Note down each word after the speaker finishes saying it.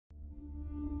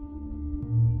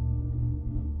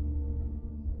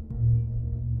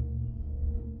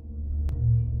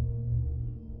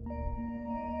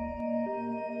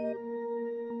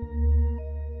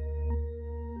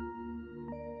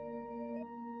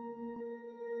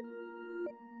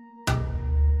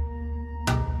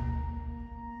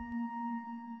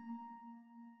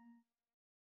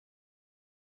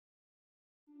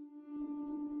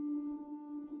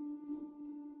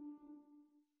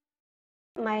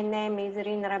My name is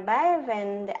Irina Rabaev,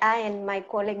 and I and my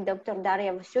colleague Dr.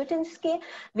 Daria Vasyutinsky,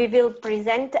 we will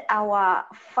present our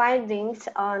findings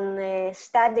on a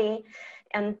study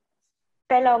and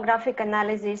paleographic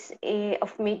analysis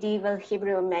of medieval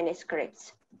Hebrew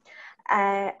manuscripts.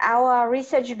 Our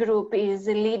research group is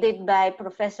led by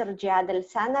Professor Jihad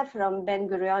El-Sana from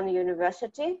Ben-Gurion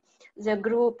University. The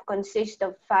group consists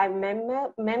of 5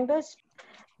 members: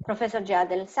 Professor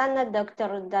Jihad El-Sana,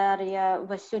 Dr. Daria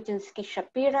Vasyutinsky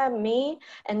Shapira, me,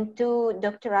 and 2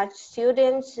 doctorate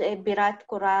students, Birat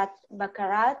Kurat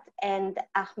Bakarat and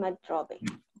Ahmed Robi.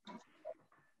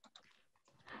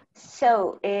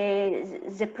 So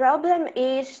the problem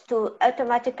is to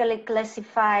automatically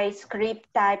classify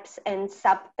script types and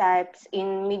subtypes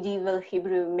in medieval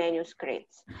Hebrew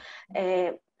manuscripts.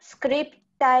 Script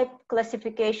type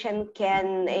classification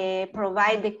can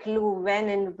provide a clue when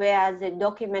and where the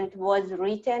document was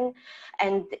written,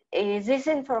 and this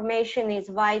information is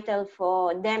vital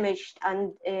for damaged,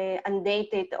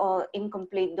 undated, or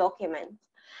incomplete documents.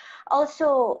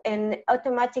 Also, an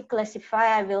automatic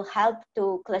classifier will help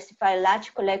to classify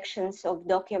large collections of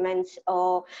documents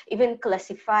or even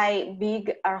classify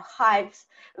big archives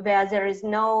where there is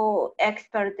no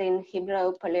expert in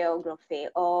Hebrew paleography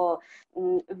or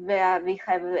where we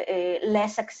have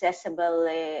less accessible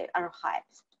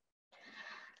archives.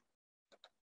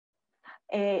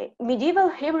 Medieval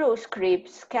Hebrew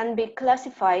scripts can be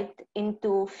classified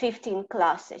into 15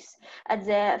 classes. At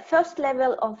the first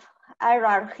level of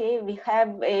hierarchy, we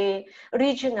have a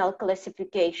regional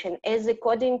classification, as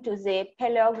according to the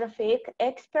paleographic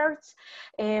experts,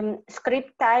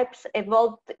 script types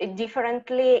evolved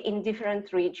differently in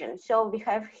different regions. So we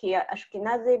have here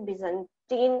Ashkenazi,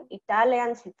 Byzantine,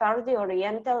 Italian, Sephardi,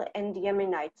 Oriental, and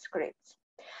Yemenite scripts.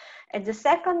 At the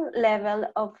second level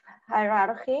of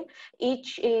hierarchy,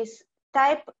 each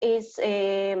type is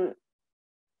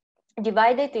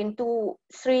divided into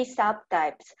 3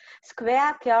 subtypes: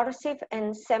 square, cursive,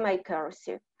 and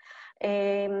semi-cursive.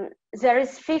 There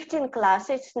is 15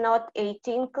 classes, not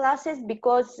 18 classes,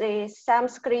 because some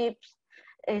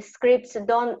scripts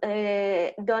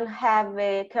don't have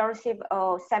a cursive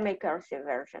or semi-cursive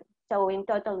version. So in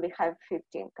total, we have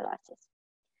 15 classes.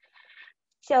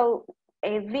 So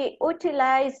we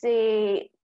utilize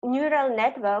neural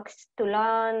networks to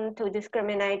learn to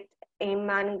discriminate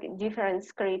among different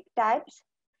script types.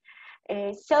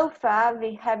 So far,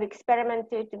 we have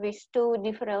experimented with 2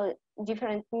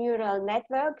 different neural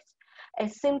networks: a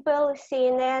simple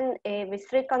CNN with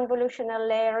 3 convolutional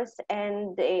layers,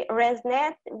 and a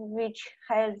ResNet, which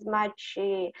has much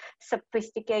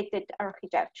sophisticated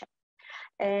architecture.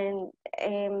 And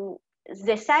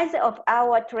the size of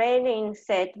our training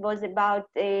set was about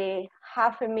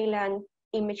 500,000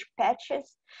 image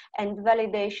patches, and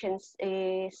validation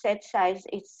set size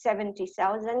is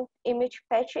 70,000 image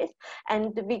patches,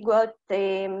 and we got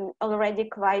already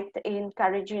quite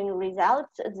encouraging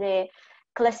results. The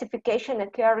classification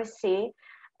accuracy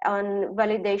on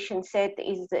validation set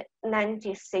is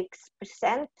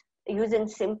 96% using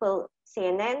simple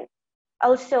CNN.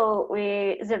 Also,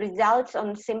 the results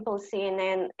on simple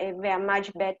CNN were much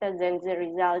better than the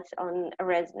results on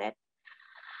ResNet.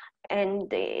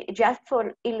 And just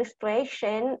for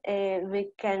illustration,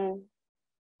 we can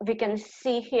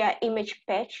see here image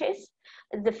patches.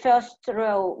 The first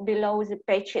row below the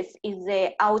patches is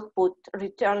the output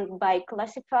returned by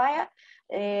classifier.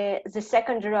 The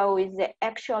second row is the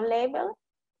actual label.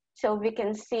 So we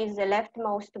can see the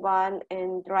leftmost one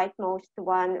and rightmost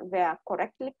one were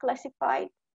correctly classified.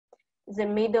 The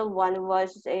middle one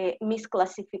was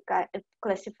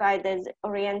misclassified as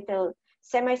Oriental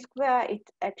semi-square.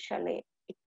 It's actually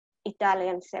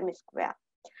Italian semi-square.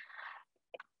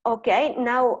 Okay,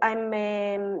 now I'm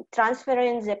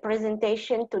transferring the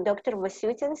presentation to Dr.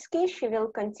 Vasyutinsky. She will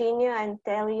continue and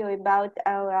tell you about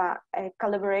our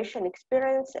collaboration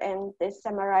experience and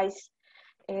summarize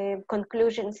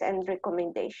conclusions and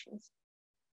recommendations.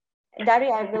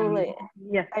 Daria, I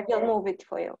will move it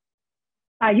for you.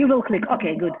 You will click.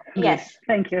 Okay, good. Yes. Good.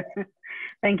 Thank you.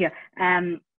 Thank you.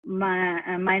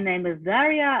 My name is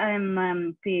Daria.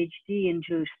 I'm PhD in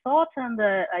Jewish thought, and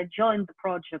I joined the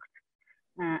project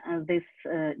this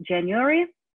January.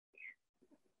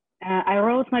 I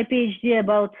wrote my PhD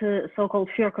about so-called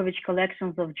Firkovich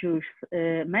collections of Jewish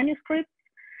manuscripts,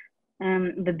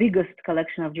 the biggest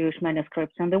collection of Jewish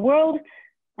manuscripts in the world.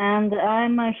 And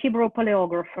I'm a Hebrew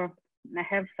paleographer. I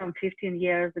have some 15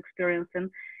 years experience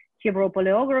in Hebrew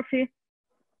paleography,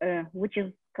 which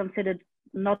is considered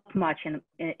not much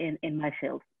in my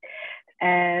field.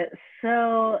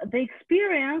 So the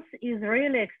experience is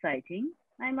really exciting,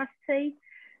 I must say.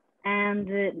 and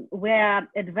we're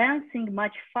advancing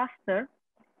much faster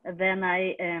than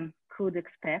I could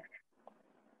expect.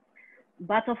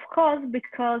 But of course,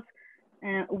 because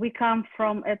we come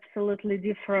from absolutely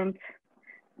different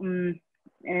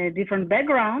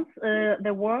backgrounds,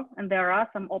 there are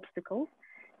some obstacles,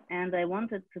 and I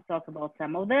wanted to talk about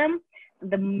some of them.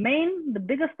 The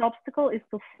biggest obstacle is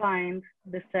to find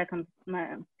the second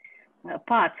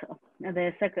part,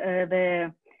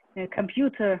 the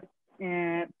computer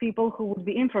people who would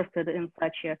be interested in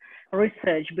such a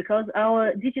research, because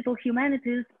our digital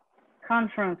humanities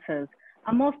conferences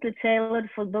are mostly tailored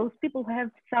for those people who have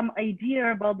some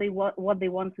idea about what they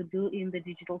want to do in the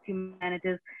digital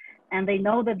humanities, and they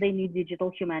know that they need digital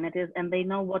humanities, and they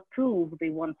know what tools they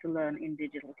want to learn in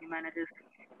digital humanities.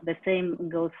 The same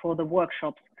goes for the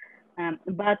workshops.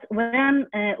 But when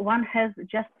one has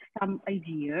just some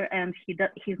idea and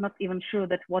he's not even sure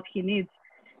that what he needs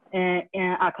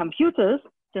are computers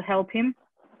to help him,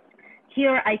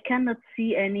 here I cannot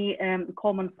see any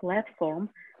common platform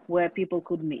where people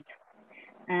could meet.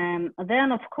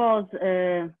 Then, of course,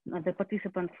 the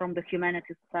participants from the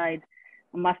humanities side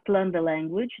must learn the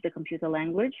language, the computer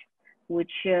language,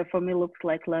 which for me looks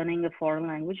like learning a foreign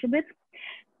language a bit.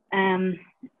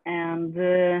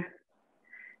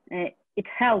 It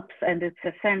helps, and it's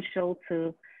essential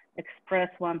to express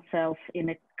oneself in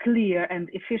a clear and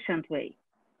efficient way.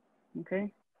 Okay.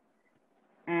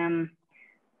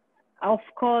 Of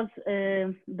course,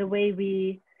 the way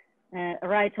we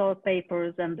write our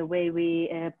papers and the way we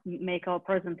make our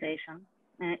presentation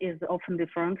is often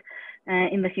different.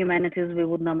 In the humanities, we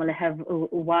would normally have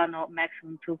one or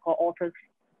maximum two co-authors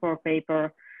per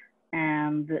paper,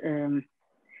 and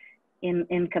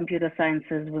in computer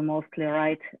sciences, we mostly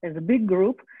write as a big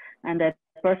group, and I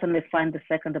personally find the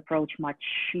second approach much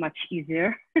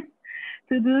easier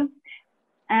to do.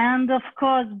 And of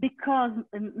course, because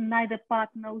neither part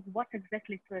knows what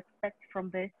exactly to expect from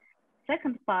the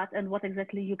second part and what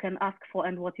exactly you can ask for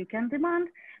and what you can demand,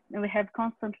 and we have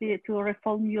constantly to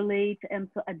reformulate and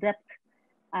to adapt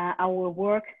our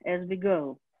work as we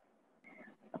go.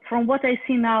 From what I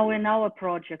see now in our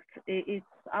project, it's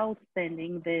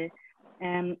outstanding. The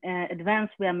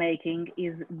advance we are making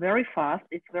is very fast,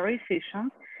 it's very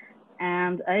efficient,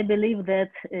 and I believe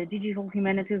that digital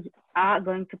humanities are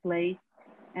going to play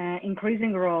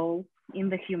increasing role in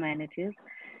the humanities,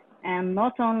 and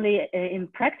not only in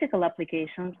practical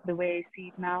applications, the way I see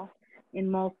it now in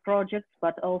most projects,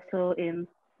 but also in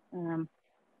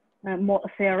more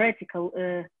theoretical,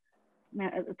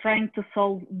 trying to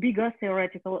solve bigger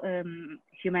theoretical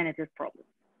humanities problems.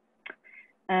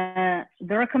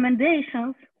 The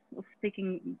recommendations,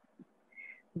 speaking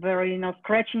very,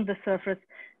 scratching the surface,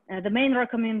 the main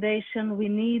recommendation, we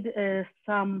need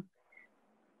some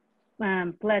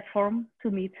platform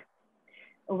to meet.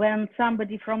 When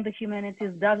somebody from the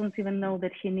humanities doesn't even know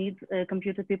that he needs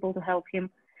computer people to help him,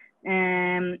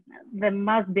 there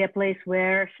must be a place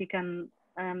where he can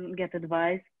get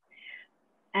advice,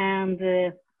 and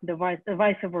the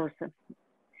vice versa.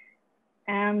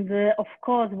 And of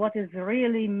course, what is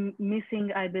really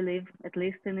missing, I believe, at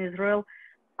least in Israel,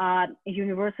 are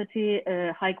university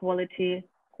high quality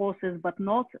courses, but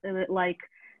not like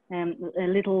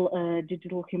little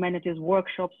digital humanities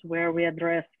workshops where we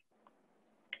address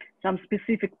some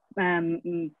specific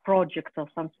project or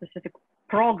some specific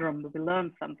program that we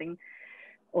learn something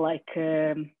like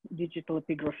digital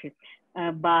epigraphy,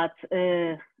 but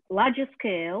larger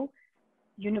scale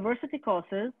university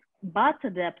courses, but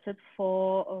adapted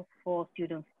for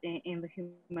students in the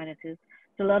humanities,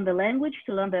 to learn the language,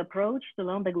 to learn the approach, to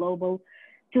learn the global,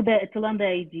 to learn the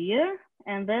idea,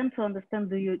 and then to understand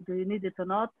do you need it or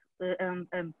not,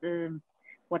 and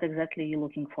what exactly you're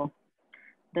looking for.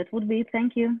 That would be it.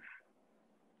 Thank you.